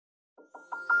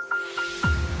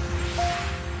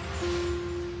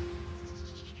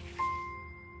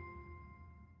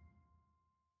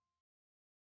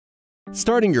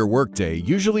Starting your workday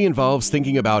usually involves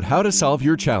thinking about how to solve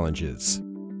your challenges.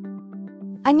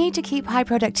 I need to keep high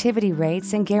productivity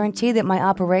rates and guarantee that my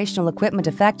operational equipment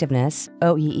effectiveness,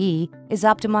 OEE, is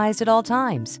optimized at all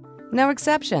times. No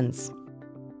exceptions.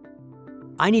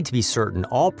 I need to be certain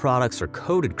all products are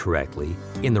coded correctly,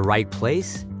 in the right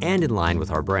place, and in line with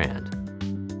our brand.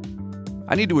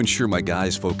 I need to ensure my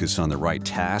guys focus on the right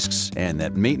tasks and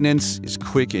that maintenance is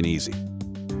quick and easy.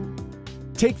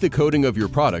 Take the coding of your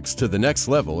products to the next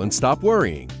level and stop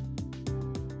worrying.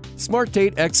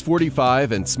 SmartDate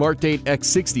X45 and SmartDate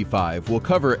X65 will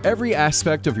cover every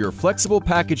aspect of your flexible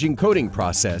packaging coding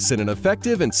process in an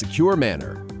effective and secure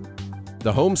manner.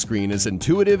 The home screen is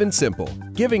intuitive and simple,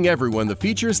 giving everyone the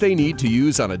features they need to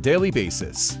use on a daily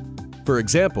basis. For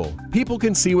example, people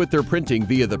can see what they're printing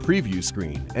via the preview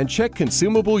screen and check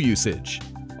consumable usage.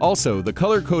 Also, the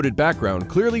color-coded background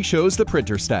clearly shows the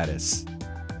printer status.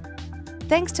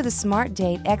 Thanks to the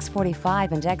SmartDate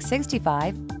X45 and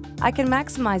X65, I can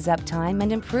maximize uptime and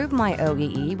improve my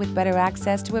OEE with better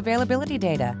access to availability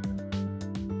data.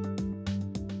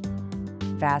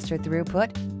 Faster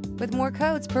throughput with more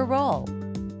codes per roll.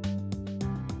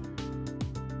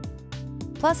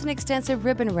 Plus an extensive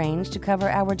ribbon range to cover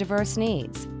our diverse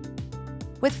needs.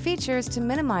 With features to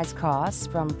minimize costs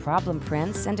from problem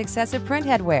prints and excessive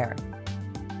printhead wear.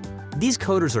 These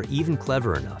coders are even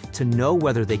clever enough to know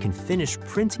whether they can finish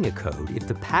printing a code if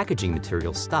the packaging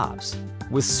material stops.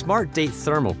 With SmartDate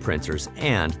thermal printers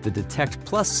and the Detect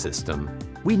Plus system,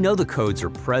 we know the codes are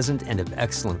present and of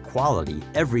excellent quality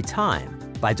every time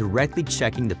by directly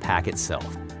checking the pack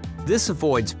itself. This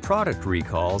avoids product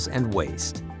recalls and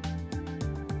waste.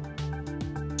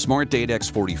 SmartDate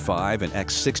X45 and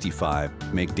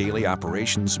X65 make daily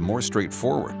operations more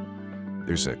straightforward.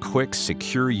 There's a quick,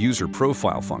 secure user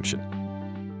profile function.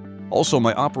 Also,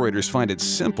 my operators find it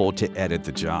simple to edit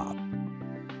the job.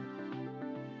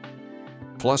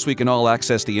 Plus, we can all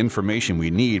access the information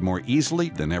we need more easily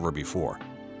than ever before.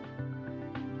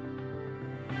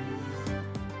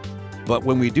 But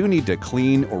when we do need to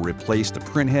clean or replace the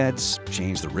printheads,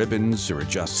 change the ribbons, or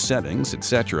adjust settings,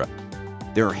 etc.,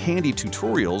 there are handy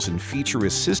tutorials and feature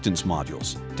assistance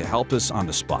modules to help us on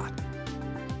the spot.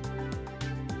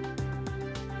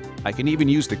 I can even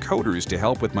use the coders to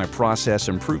help with my process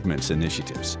improvements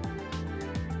initiatives.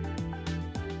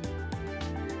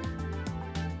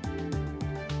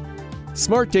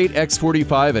 SmartDate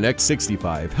X45 and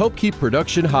X65 help keep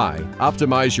production high,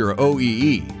 optimize your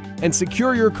OEE, and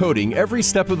secure your coding every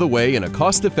step of the way in a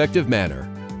cost-effective manner.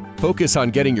 Focus on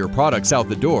getting your products out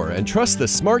the door and trust the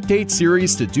SmartDate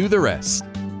series to do the rest.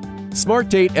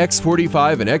 SmartDate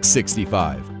X45 and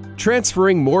X65,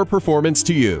 transferring more performance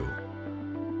to you.